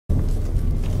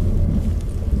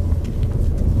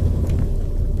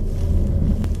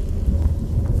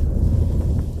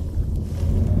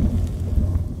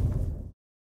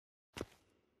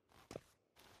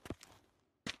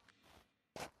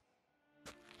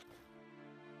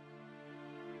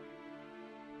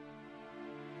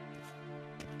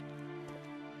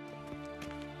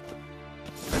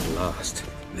last.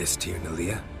 This Tir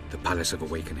Nalia? The Palace of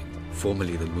Awakening,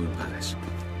 formerly the Moon Palace.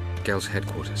 Gel's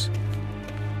headquarters.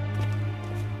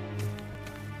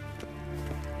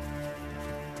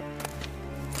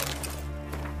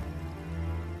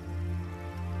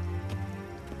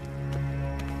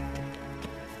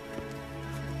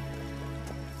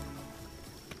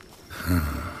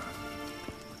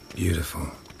 Beautiful.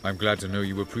 I'm glad to know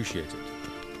you appreciate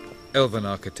it. Elven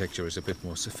architecture is a bit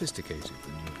more sophisticated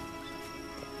than yours.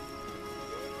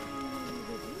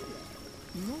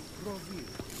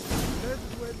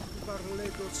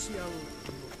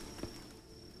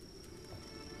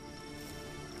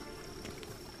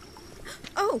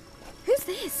 Oh, who's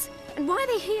this? And why are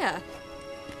they here?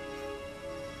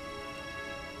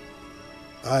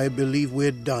 I believe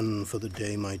we're done for the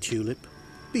day, my tulip.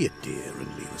 Be a dear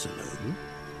and leave us alone.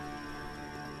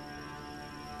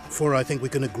 For I think we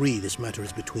can agree this matter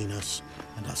is between us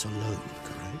and us alone,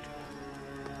 correct?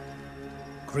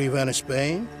 Krivan of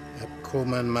Spain,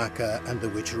 Koman Maka, and the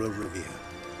Witcher of Rivia.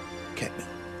 Ketna.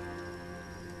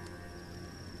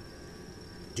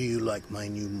 Do you like my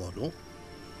new model?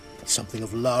 Something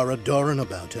of Lara Doran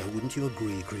about her, wouldn't you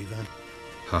agree, Krivan?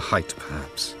 Her height,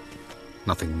 perhaps.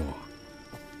 Nothing more.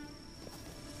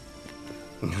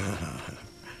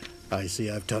 I see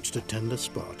I've touched a tender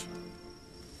spot.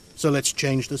 So let's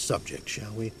change the subject,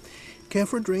 shall we? Care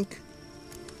for a drink?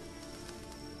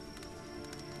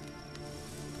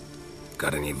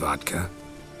 Got any vodka?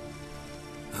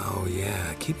 Oh yeah,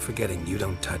 I keep forgetting you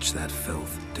don't touch that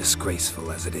filth,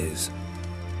 disgraceful as it is.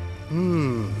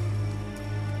 I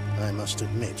must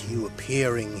admit, you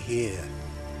appearing here,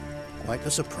 quite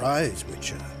a surprise,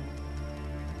 Witcher.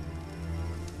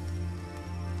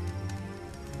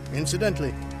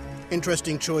 Incidentally,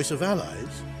 interesting choice of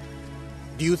allies.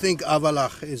 Do you think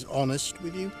Avallac'h is honest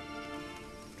with you?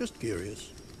 Just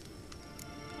curious.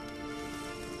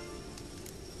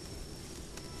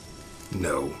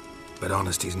 No, but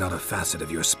honesty's not a facet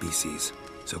of your species,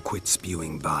 so quit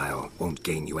spewing bile, won't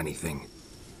gain you anything.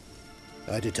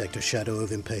 I detect a shadow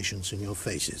of impatience in your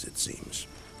faces, it seems.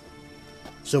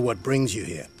 So what brings you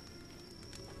here?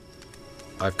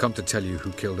 I've come to tell you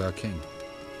who killed our king.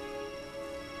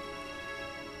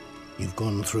 You've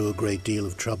gone through a great deal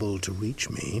of trouble to reach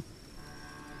me,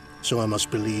 so I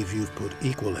must believe you've put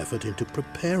equal effort into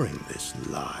preparing this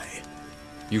lie.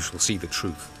 You shall see the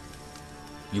truth.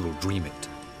 You will dream it.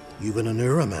 You've been a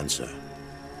neuromancer.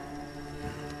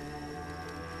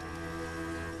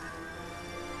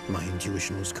 My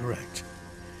intuition was correct.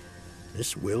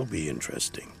 This will be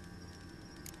interesting.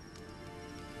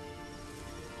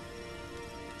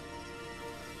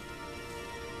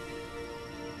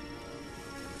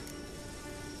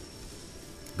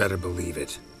 Better believe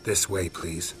it. This way,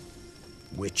 please.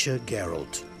 Witcher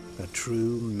Geralt, a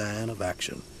true man of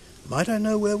action. Might I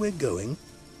know where we're going?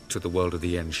 To the world of the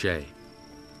Yen Shay.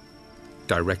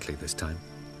 Directly this time.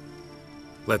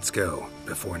 Let's go,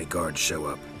 before any guards show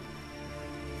up.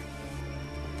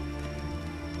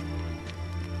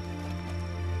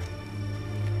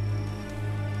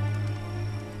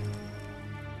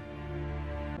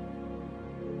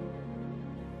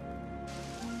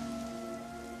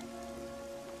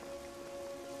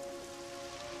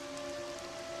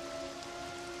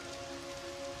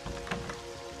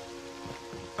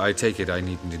 I take it I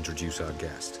needn't introduce our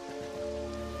guest.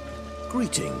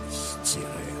 Greetings,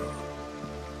 Cyril.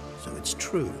 So it's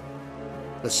true.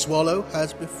 The swallow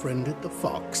has befriended the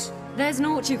fox. There's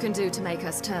naught you can do to make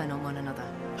us turn on one another.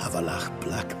 Avallac'h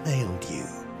blackmailed you.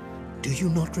 Do you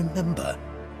not remember?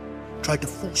 Tried to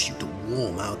force you to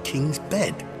warm our king's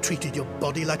bed. Treated your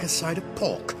body like a side of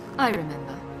pork. I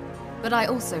remember. But I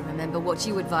also remember what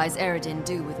you advised Eredin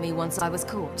do with me once I was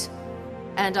caught.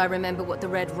 And I remember what the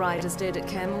Red Riders did at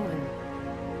Kaer Morhen.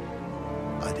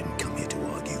 I didn't come here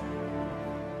to argue.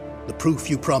 The proof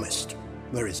you promised,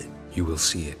 where is it? You will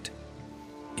see it.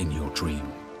 In your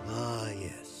dream. Ah,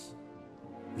 yes.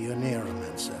 The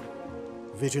Oneiromancer.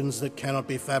 Visions that cannot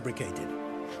be fabricated.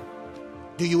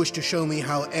 Do you wish to show me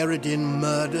how Eredin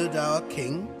murdered our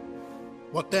king?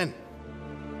 What then?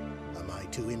 Am I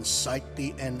to incite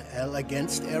the NL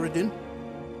against Eredin?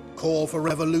 Call for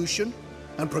revolution?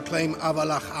 And proclaim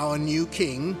Avallac'h our new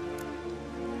king?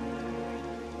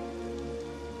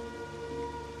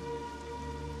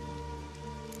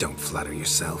 Don't flatter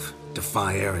yourself.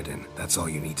 Defy Eredin, that's all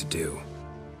you need to do.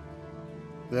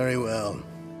 Very well.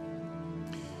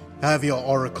 Have your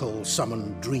oracle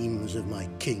summon dreams of my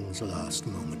king's last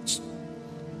moments.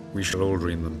 We shall all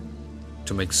dream them,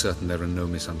 to make certain there are no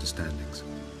misunderstandings.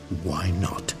 Why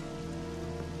not?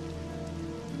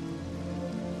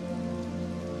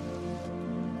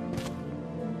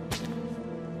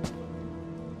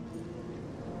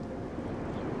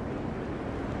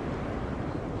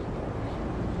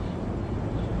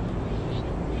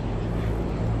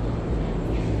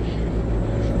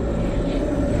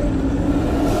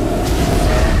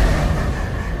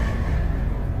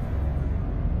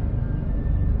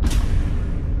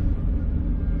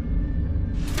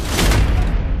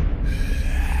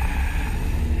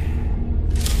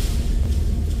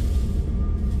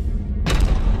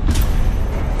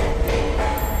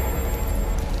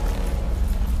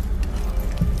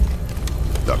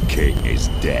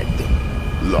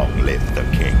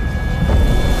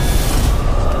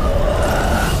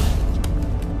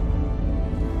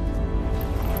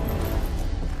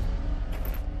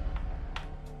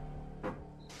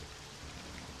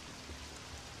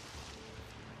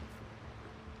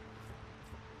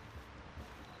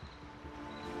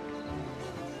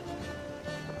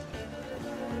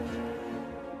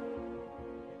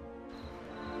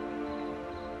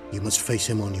 You must face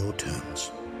him on your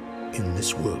terms. In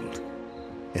this world.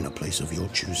 In a place of your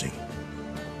choosing.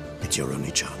 It's your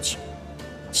only chance.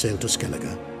 Sail to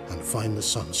Skellige and find the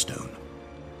Sunstone.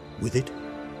 With it,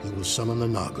 you will summon the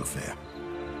Naglfar.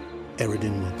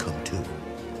 Eredin will come too.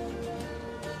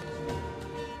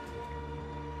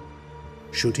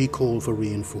 Should he call for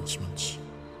reinforcements,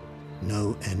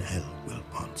 no NL will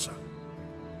answer.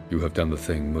 You have done the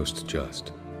thing most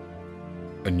just.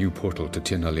 A new portal to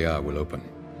Tir na Liar will open.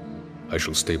 I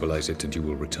shall stabilize it and you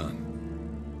will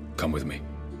return. Come with me.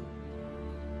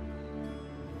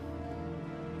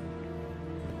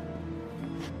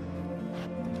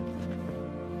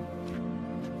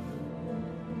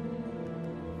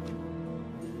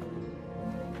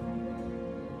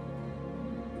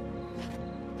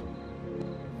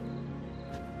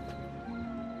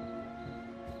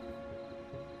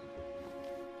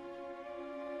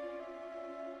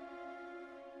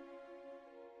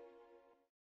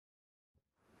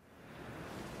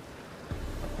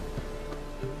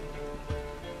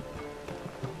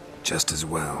 Just as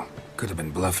well. Could have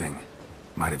been bluffing.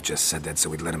 Might have just said that so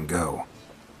we'd let him go.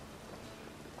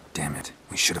 Damn it,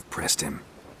 we should have pressed him.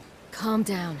 Calm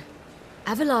down.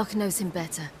 Avallac'h knows him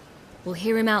better. We'll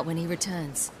hear him out when he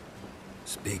returns.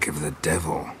 Speak of the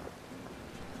devil.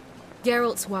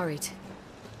 Geralt's worried.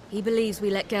 He believes we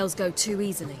let Gels go too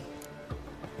easily.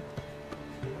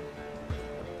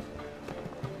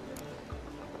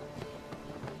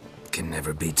 Can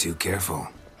never be too careful.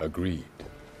 Agreed.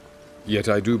 Yet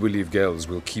I do believe Gels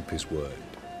will keep his word.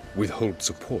 Withhold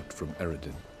support from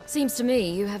Eredin. Seems to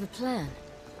me you have a plan.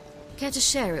 Care to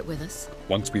share it with us?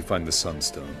 Once we find the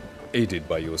Sunstone, aided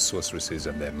by your sorceresses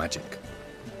and their magic,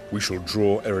 we shall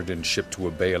draw Eredin's ship to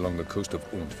a bay along the coast of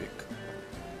Ornvik.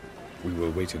 We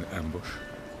will wait in ambush,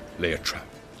 lay a trap.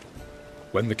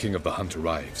 When the King of the Hunt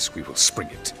arrives, we will spring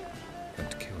it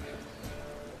and kill him.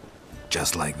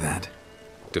 Just like that?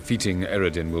 Defeating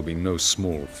Eredin will be no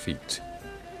small feat,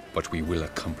 but we will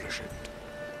accomplish it.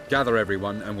 Gather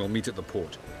everyone and we'll meet at the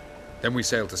port. Then we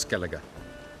sail to Skellige.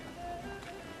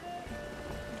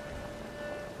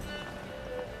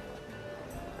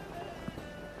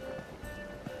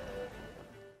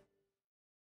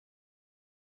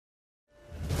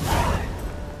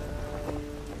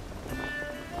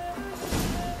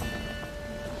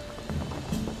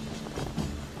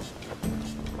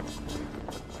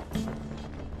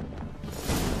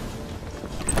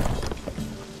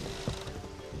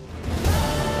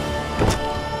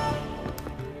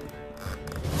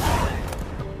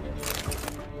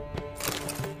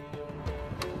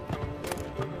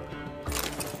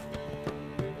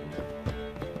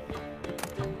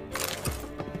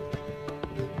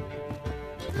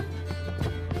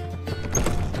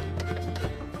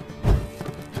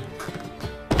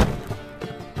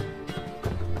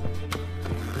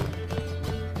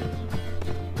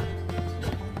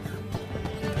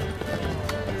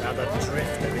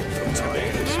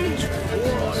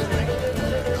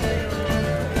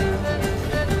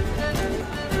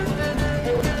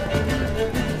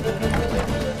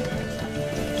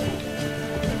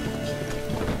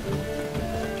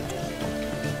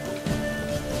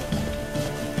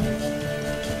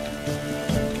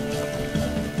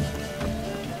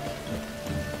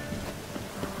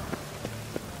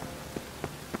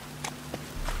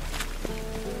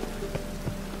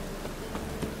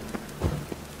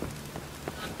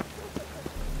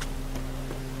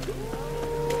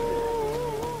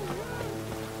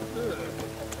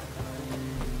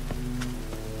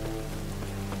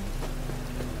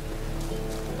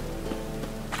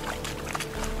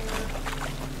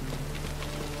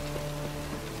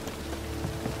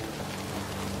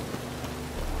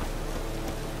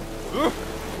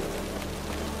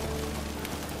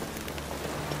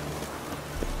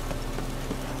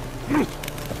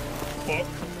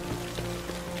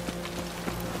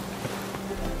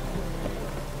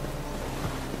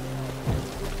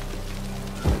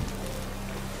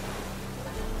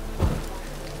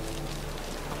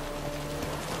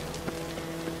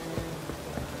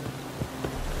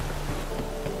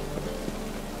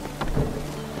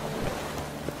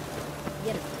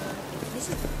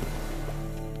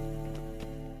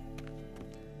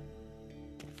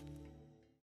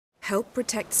 Help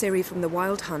protect Ciri from the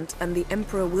Wild Hunt, and the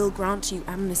Emperor will grant you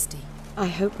amnesty. I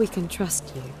hope we can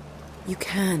trust you. You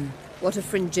can. What of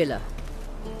Fringilla?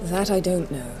 That I don't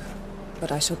know,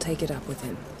 but I shall take it up with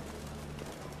him.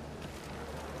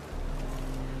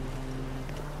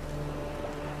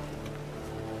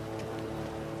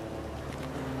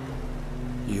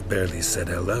 You barely said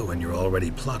hello and you're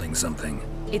already plotting something.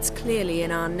 It's clearly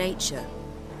in our nature.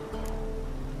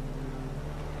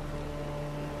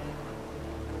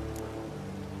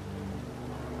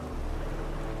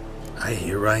 I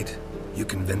hear right? You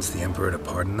convinced the Emperor to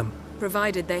pardon them?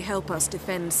 Provided they help us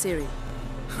defend Ciri.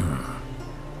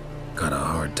 Got a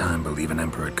hard time believing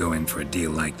Emperor'd go in for a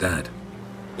deal like that.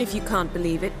 If you can't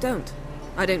believe it, don't.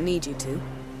 I don't need you to.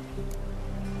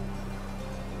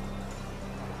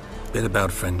 Bit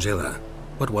about Fringilla.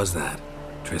 What was that?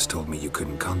 Triss told me you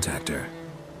couldn't contact her.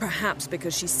 Perhaps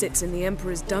because she sits in the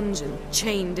Emperor's dungeon,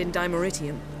 chained in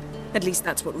Dimeritium. At least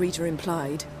that's what Rita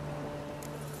implied.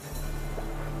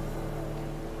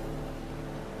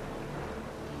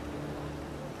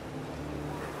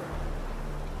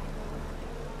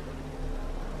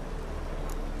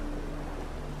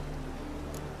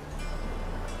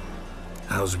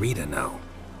 How's Rita now?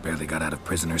 Barely got out of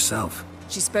prison herself.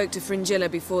 She spoke to Fringilla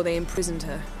before they imprisoned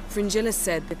her. Fringilla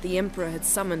said that the Emperor had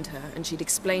summoned her and she'd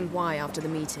explained why after the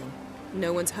meeting.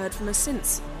 No one's heard from her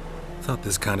since. Thought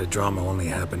this kind of drama only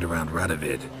happened around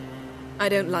Radovid. I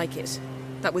don't like it.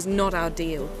 That was not our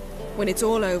deal. When it's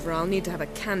all over, I'll need to have a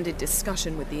candid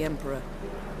discussion with the Emperor.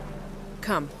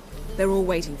 Come. They're all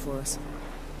waiting for us.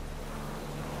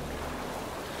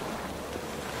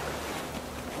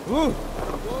 Ooh.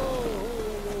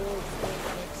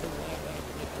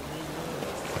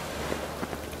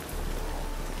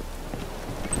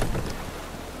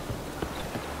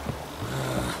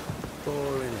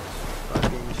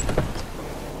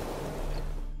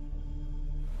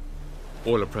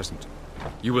 All are present.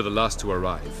 You were the last to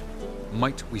arrive.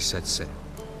 Might we set sail?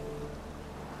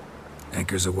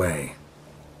 Anchors away.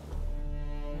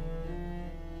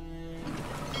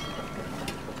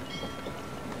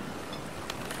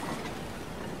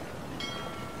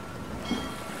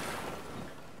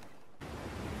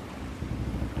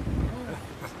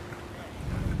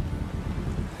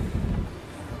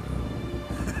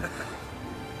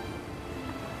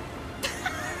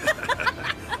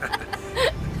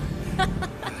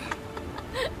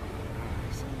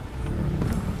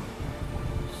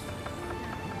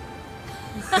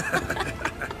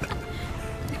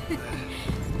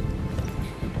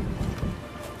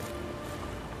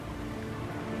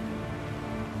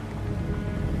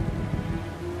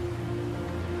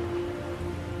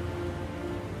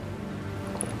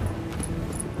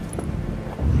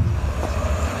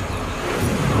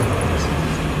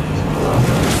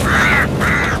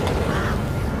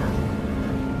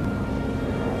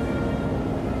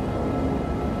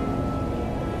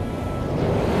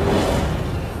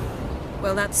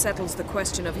 Well, that settles the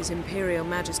question of His Imperial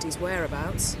Majesty's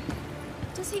whereabouts.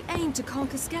 Does he aim to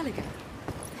conquer Skellige?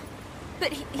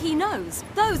 But he knows.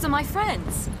 Those are my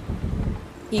friends.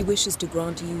 He wishes to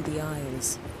grant you the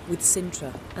Isles, with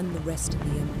Cintra and the rest of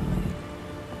the Empire.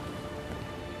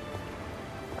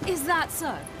 Is that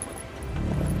so?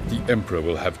 The Emperor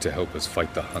will have to help us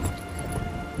fight the Hunt.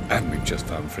 And we've just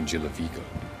found Fringilla Vigo.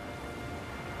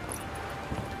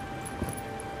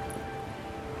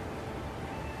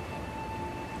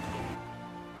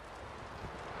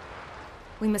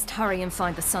 We must hurry and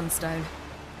find the Sunstone.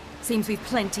 Seems we've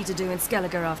plenty to do in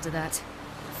Skellige after that.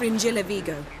 Fringilla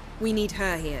Vigo. We need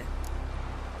her here.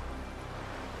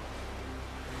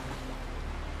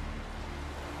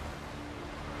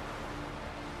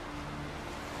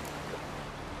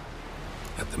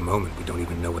 At the moment, we don't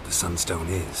even know what the Sunstone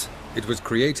is. It was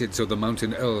created so the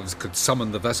Mountain Elves could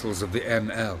summon the vessels of the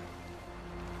NL.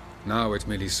 Now it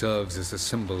merely serves as a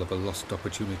symbol of a lost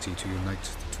opportunity to unite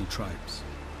the two tribes.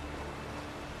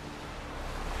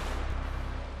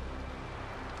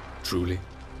 Truly?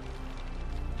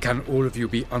 Can all of you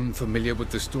be unfamiliar with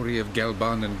the story of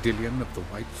Gelban and Dillion of the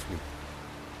White Fleet?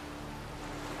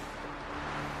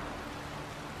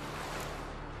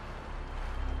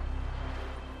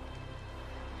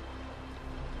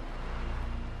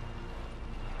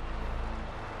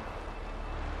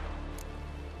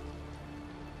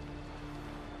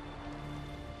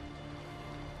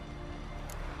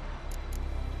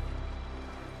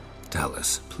 Tell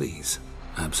us, please.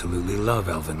 Absolutely love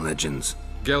elven legends.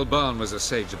 Gelban was a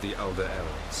sage of the Elder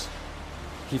Elves.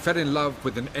 He fell in love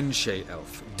with an Enshe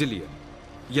elf, Dillion,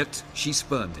 yet she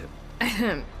spurned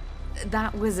him.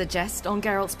 That was a jest on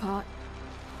Geralt's part.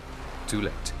 Too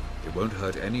late. It won't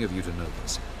hurt any of you to know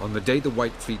this. On the day the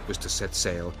White Fleet was to set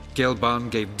sail, Gelban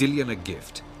gave Dillion a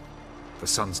gift. The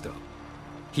Sunstone.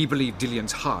 He believed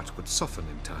Dillion's heart would soften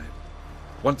in time.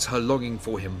 Once her longing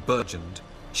for him burgeoned,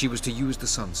 she was to use the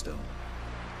Sunstone.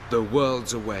 Though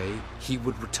worlds away, he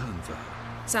would return for her.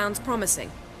 Sounds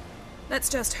promising. Let's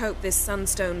just hope this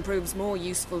Sunstone proves more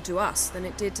useful to us than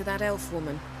it did to that elf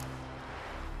woman.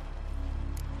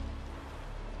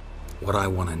 What I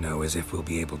want to know is if we'll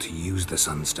be able to use the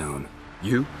Sunstone.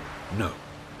 You? No.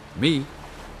 Me?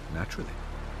 Naturally.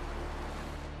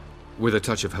 With a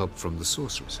touch of help from the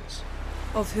sorceresses.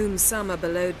 Of whom some are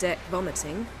below deck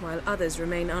vomiting, while others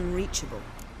remain unreachable.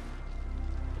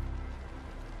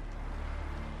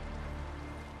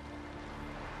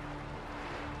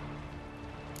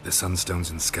 The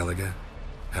Sunstone's in Skellige?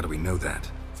 How do we know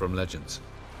that? From legends.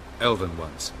 Elven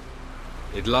ones.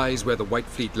 It lies where the White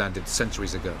Fleet landed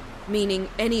centuries ago. Meaning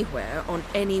anywhere on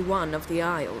any one of the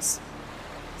Isles.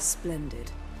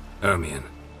 Splendid. Ermion.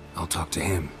 I'll talk to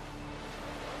him.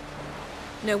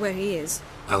 Know where he is?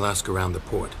 I'll ask around the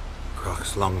port.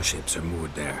 Croc's longships are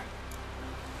moored there.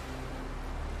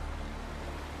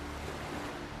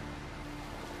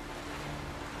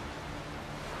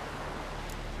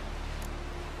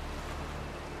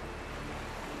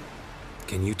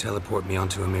 Can you teleport me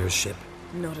onto Amir's ship?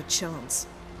 Not a chance.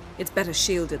 It's better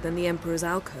shielded than the Emperor's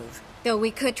alcove. Though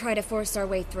we could try to force our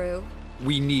way through.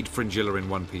 We need Fringilla in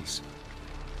one piece.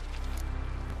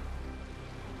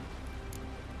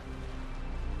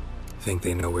 Think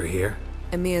they know we're here?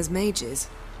 Emir's mages,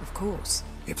 of course.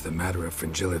 If the matter of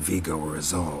Fringilla Vigo were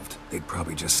resolved, they'd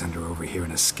probably just send her over here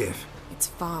in a skiff. It's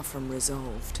far from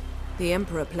resolved. The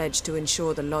Emperor pledged to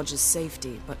ensure the Lodge's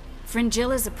safety, but...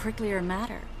 Fringilla's a pricklier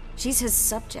matter. She's his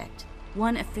subject,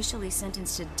 one officially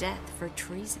sentenced to death for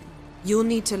treason. You'll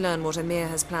need to learn what Emir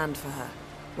has planned for her,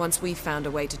 once we've found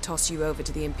a way to toss you over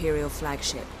to the Imperial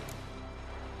flagship.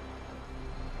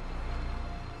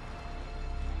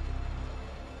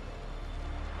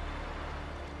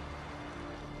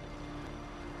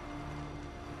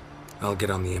 I'll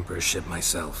get on the Emperor's ship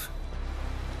myself.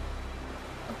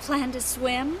 A plan to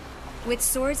swim? With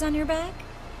swords on your back?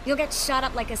 You'll get shot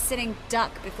up like a sitting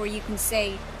duck before you can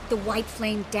say, the white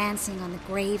flame dancing on the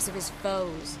graves of his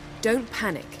foes. Don't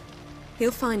panic.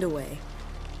 He'll find a way.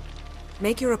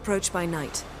 Make your approach by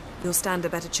night. You'll stand a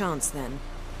better chance then.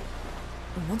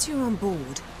 And once you're on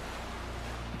board,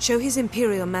 show His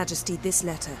Imperial Majesty this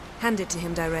letter. Hand it to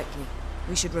him directly.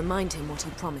 We should remind him what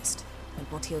he promised, and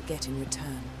what he'll get in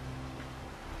return.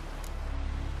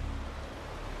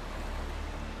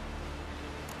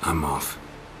 I'm off.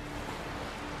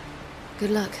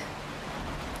 Good luck.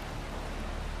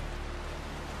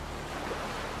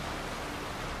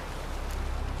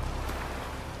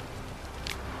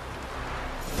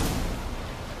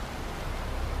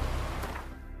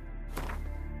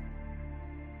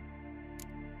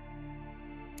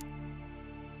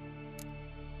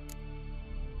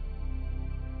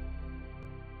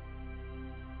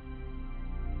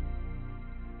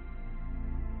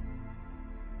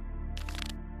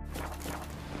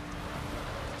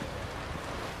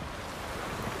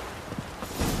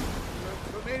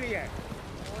 Familiar.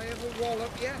 I ever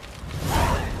wallop yet?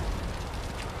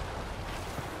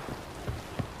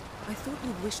 I thought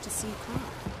you'd wish to see Croc.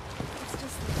 It's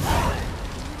just that...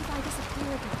 What if I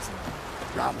disappeared or something?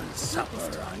 Ramen This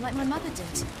supper, time, like my mother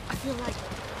did. I feel like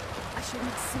I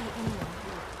shouldn't see anyone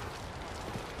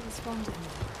who is fond of me.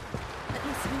 At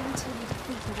least not until we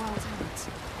defeat the Wild Hunt.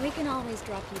 We can always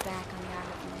drop you back on the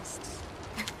Isle of Mists.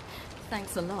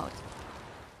 Thanks a lot.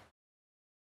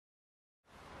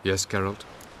 Yes, Geralt?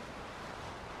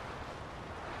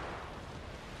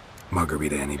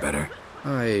 Margarita any better?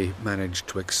 I managed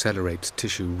to accelerate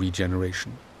tissue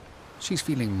regeneration. She's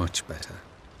feeling much better.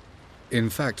 In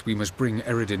fact, we must bring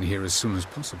Eredin here as soon as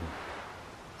possible.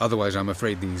 Otherwise, I'm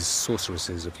afraid these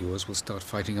sorceresses of yours will start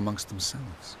fighting amongst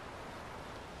themselves.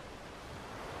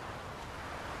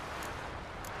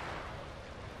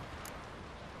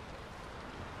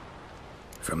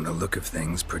 From the look of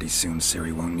things, pretty soon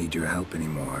Ciri won't need your help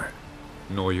anymore.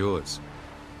 Nor yours.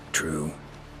 True.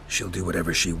 She'll do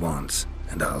whatever she wants,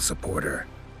 and I'll support her.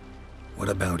 What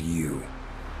about you?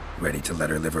 Ready to let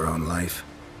her live her own life?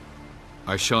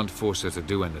 I shan't force her to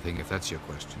do anything, if that's your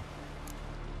question.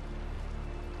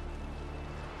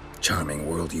 Charming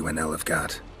world you and Elle have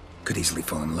got. Could easily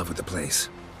fall in love with the place.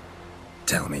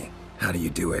 Tell me, how do you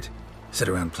do it? Sit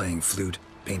around playing flute,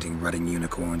 painting rutting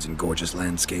unicorns and gorgeous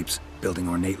landscapes, building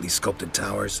ornately sculpted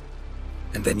towers?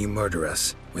 And then you murder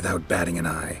us, without batting an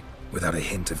eye, without a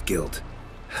hint of guilt.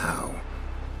 How?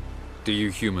 Do you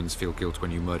humans feel guilt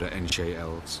when you murder Enshe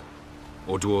elves?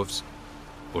 Or dwarves?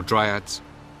 Or dryads?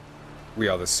 We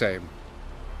are the same.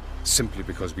 Simply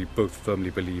because we both firmly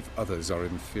believe others are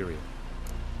inferior.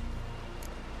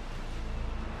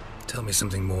 Tell me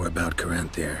something more about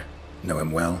Caranthir. Know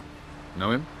him well?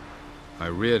 Know him? I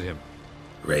reared him.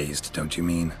 Raised, don't you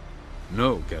mean?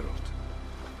 No, Geralt.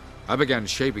 I began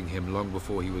shaping him long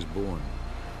before he was born.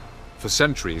 For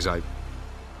centuries, I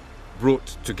brought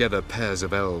together pairs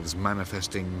of elves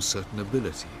manifesting certain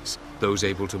abilities, those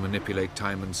able to manipulate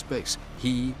time and space.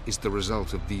 He is the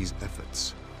result of these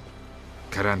efforts.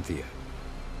 Caranthir,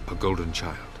 a golden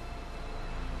child.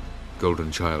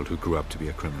 golden child who grew up to be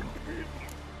a criminal.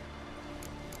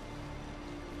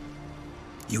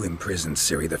 You imprisoned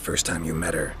Ciri the first time you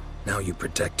met her. Now you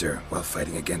protect her while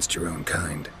fighting against your own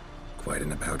kind. Quite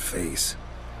an about-face.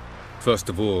 First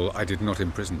of all, I did not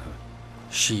imprison her.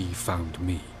 She found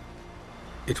me.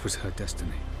 It was her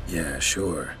destiny. Yeah,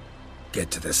 sure.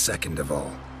 Get to the second of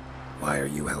all. Why are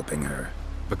you helping her?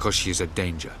 Because she is a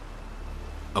danger.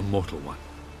 A mortal one.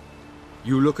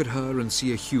 You look at her and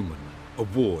see a human, a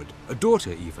ward, a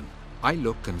daughter even. I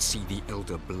look and see the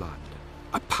Elder Blood.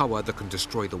 A power that can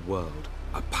destroy the world.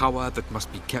 A power that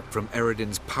must be kept from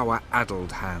Eredin's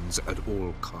power-addled hands at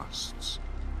all costs.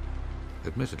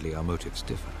 Admittedly, our motives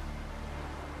differ.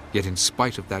 Yet in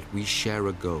spite of that, we share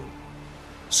a goal.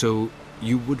 So,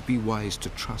 you would be wise to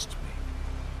trust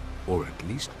me. Or at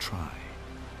least try.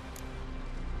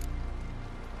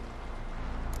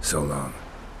 So long.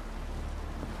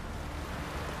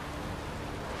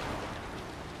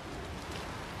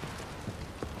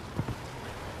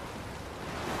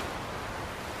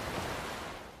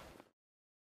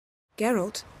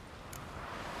 Geralt?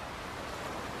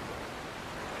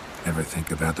 Ever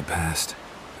think about the past?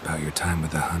 About your time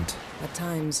with the Hunt? At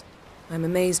times. I'm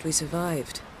amazed we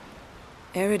survived.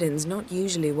 Eredin's not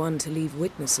usually one to leave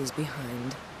witnesses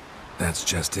behind. That's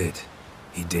just it.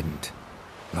 He didn't.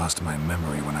 Lost my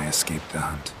memory when I escaped the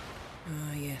Hunt.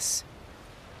 Ah, yes.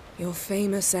 Your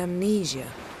famous amnesia.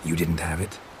 You didn't have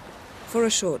it? For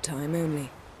a short time only.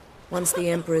 Once the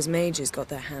Emperor's mages got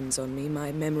their hands on me,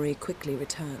 my memory quickly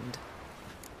returned.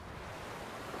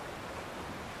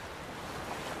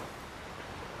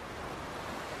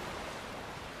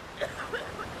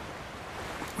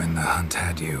 When the Hunt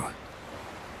had you,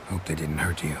 hope they didn't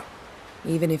hurt you.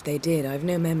 Even if they did, I've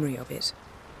no memory of it.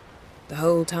 The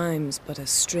whole time's but a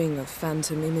string of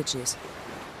phantom images.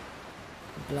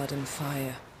 Blood and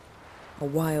fire. A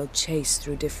wild chase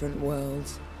through different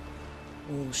worlds.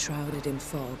 All shrouded in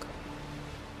fog.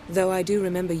 Though I do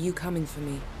remember you coming for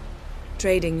me.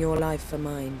 Trading your life for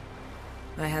mine.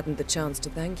 I hadn't the chance to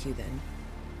thank you then.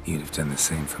 You'd have done the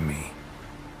same for me.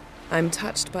 I'm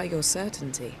touched by your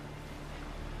certainty.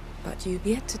 But you've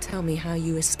yet to tell me how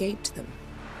you escaped them.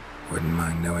 Wouldn't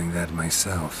mind knowing that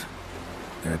myself.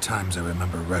 There are times I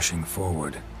remember rushing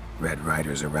forward, Red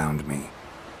Riders around me.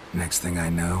 Next thing I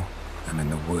know, I'm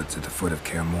in the woods at the foot of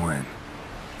Kaer Morhen.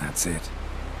 That's it.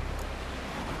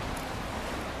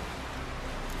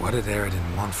 What did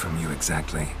Eredin want from you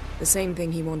exactly? The same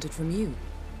thing he wanted from you.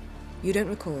 You don't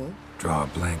recall? Draw a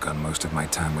blank on most of my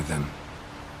time with them.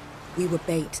 We were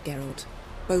bait, Geralt.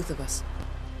 Both of us.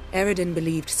 Eredin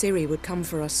believed Ciri would come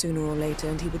for us sooner or later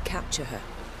and he would capture her.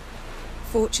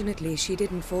 Fortunately, she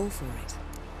didn't fall for it.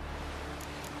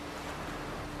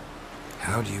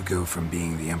 How do you go from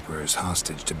being the Emperor's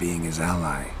hostage to being his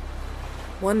ally?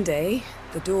 One day,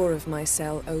 the door of my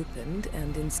cell opened,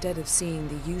 and instead of seeing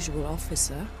the usual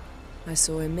officer, I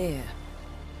saw Emhyr.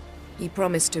 He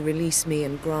promised to release me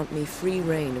and grant me free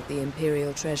reign of the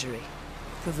Imperial Treasury,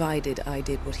 provided I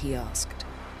did what he asked.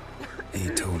 He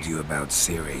told you about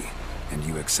Ciri, and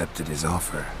you accepted his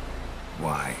offer.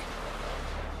 Why?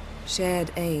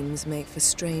 Shared aims make for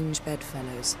strange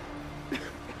bedfellows.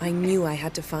 I knew I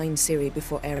had to find Ciri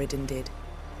before Eredin did,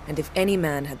 and if any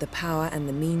man had the power and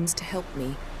the means to help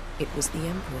me, it was the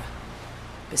Emperor.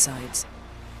 Besides,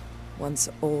 once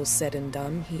all's said and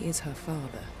done, he is her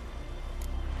father.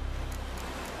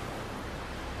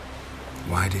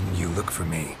 Why didn't you look for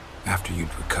me after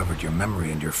you'd recovered your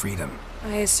memory and your freedom?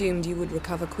 I assumed you would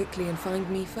recover quickly and find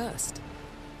me first.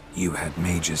 You had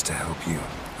mages to help you.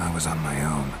 I was on my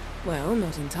own. Well,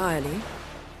 not entirely.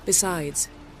 Besides,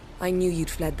 I knew you'd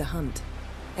fled the Hunt.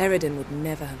 Eredin would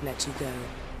never have let you go.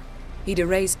 He'd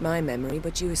erased my memory,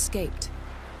 but you escaped.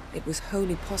 It was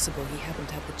wholly possible he hadn't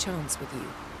had the chance with you.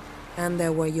 And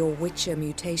there were your Witcher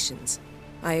mutations.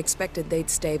 I expected they'd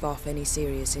stave off any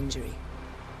serious injury.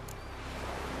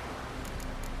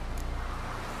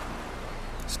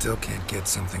 Still can't get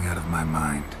something out of my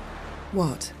mind.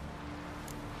 What?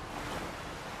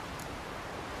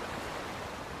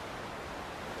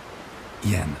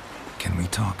 Yen, can we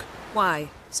talk? Why?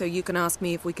 So you can ask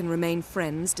me if we can remain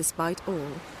friends despite all?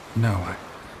 No,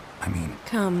 I mean...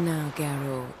 Come now,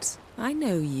 Geralt. I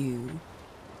know you.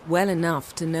 Well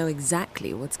enough to know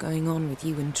exactly what's going on with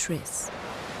you and Triss.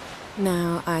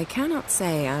 Now, I cannot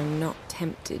say I'm not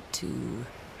tempted to...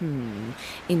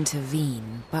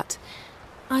 intervene, but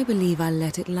I believe I'll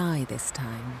let it lie this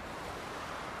time.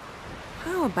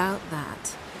 How about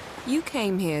that? You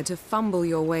came here to fumble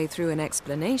your way through an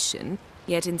explanation,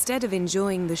 yet instead of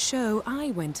enjoying the show,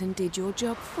 I went and did your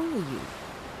job for you.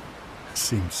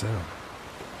 Seems so.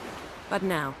 But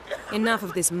now, enough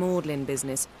of this maudlin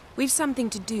business. We've something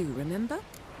to do, remember?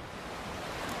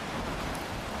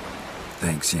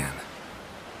 Thanks, Yen.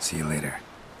 See you later.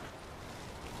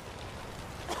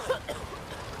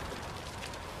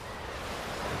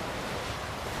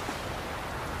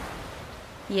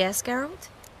 Yes, Geralt?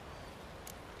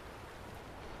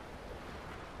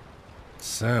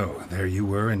 So, there you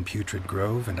were in Putrid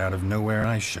Grove, and out of nowhere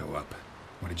I show up.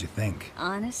 What did you think?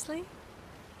 Honestly?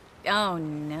 Oh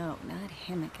no, not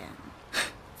him again.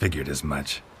 Figured as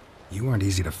much. You weren't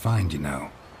easy to find, you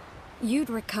know. You'd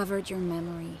recovered your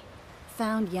memory,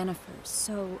 found Yennefer,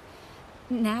 so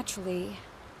naturally,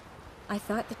 I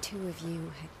thought the two of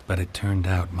you had... But it turned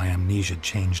out my amnesia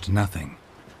changed nothing.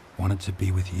 Wanted to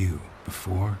be with you,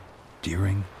 before,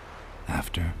 during,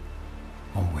 after,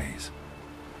 always.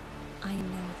 I know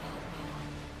that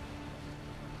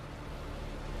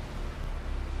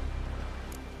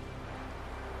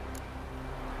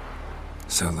now.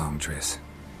 So long, Triss.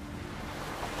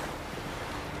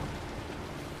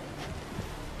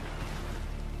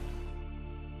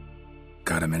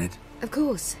 Got a minute? Of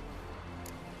course.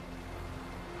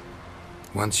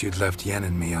 Once you'd left Yen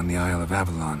and me on the Isle of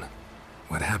Avalon,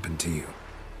 what happened to you?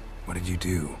 What did you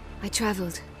do? I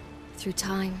traveled through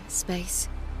time, space,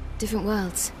 different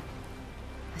worlds.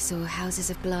 I saw houses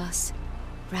of glass,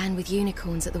 ran with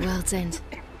unicorns at the world's end.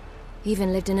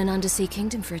 Even lived in an undersea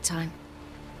kingdom for a time.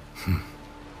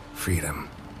 Freedom.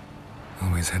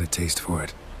 Always had a taste for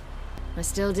it. I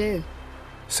still do.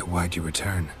 So why'd you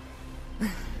return?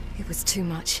 It was too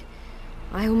much.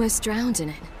 I almost drowned in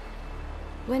it.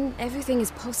 When everything is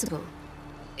possible,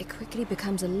 it quickly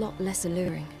becomes a lot less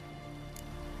alluring.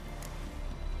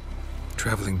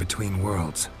 Traveling between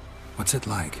worlds. What's it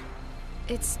like?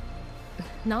 It's...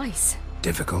 nice.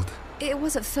 Difficult? It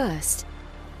was at first,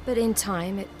 but in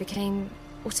time it became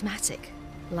automatic,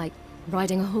 like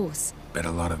riding a horse. Bet a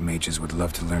lot of mages would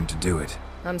love to learn to do it.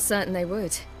 I'm certain they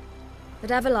would. But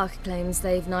Avallac'h claims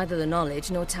they've neither the knowledge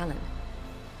nor talent.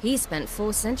 He spent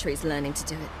 4 centuries learning to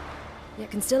do it,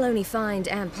 yet can still only find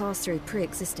and pass through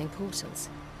pre-existing portals.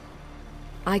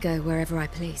 I go wherever I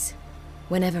please,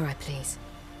 whenever I please.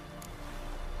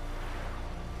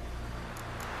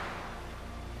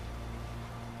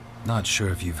 Not sure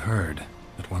if you've heard,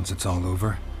 but once it's all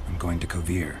over, I'm going to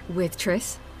Kovir. With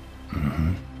Triss?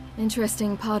 Mm-hmm.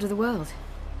 Interesting part of the world.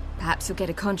 Perhaps you'll get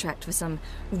a contract for some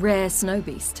rare snow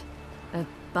beast. A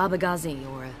Barbagazi,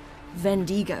 or a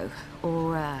Vendigo,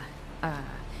 or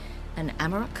an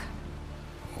Amarok?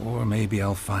 Or maybe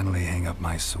I'll finally hang up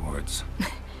my swords.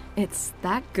 It's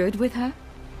that good with her?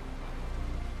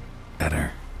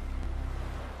 Better.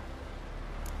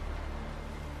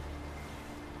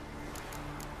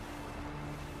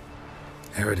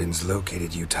 Eredin's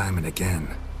located you time and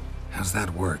again. How's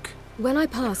that work? When I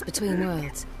pass between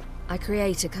worlds, I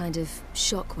create a kind of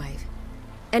shockwave.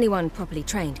 Anyone properly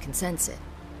trained can sense it.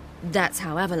 That's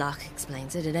how Avallac'h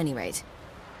explains it, at any rate.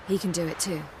 He can do it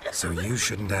too. So you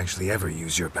shouldn't actually ever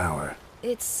use your power.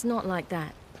 It's not like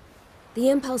that. The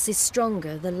impulse is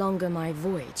stronger the longer my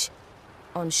voyage.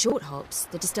 On short hops,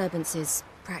 the disturbance is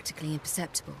practically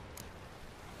imperceptible.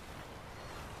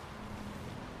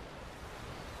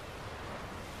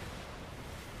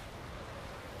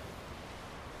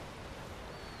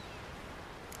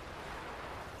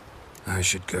 I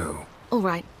should go. All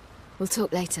right. We'll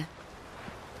talk later.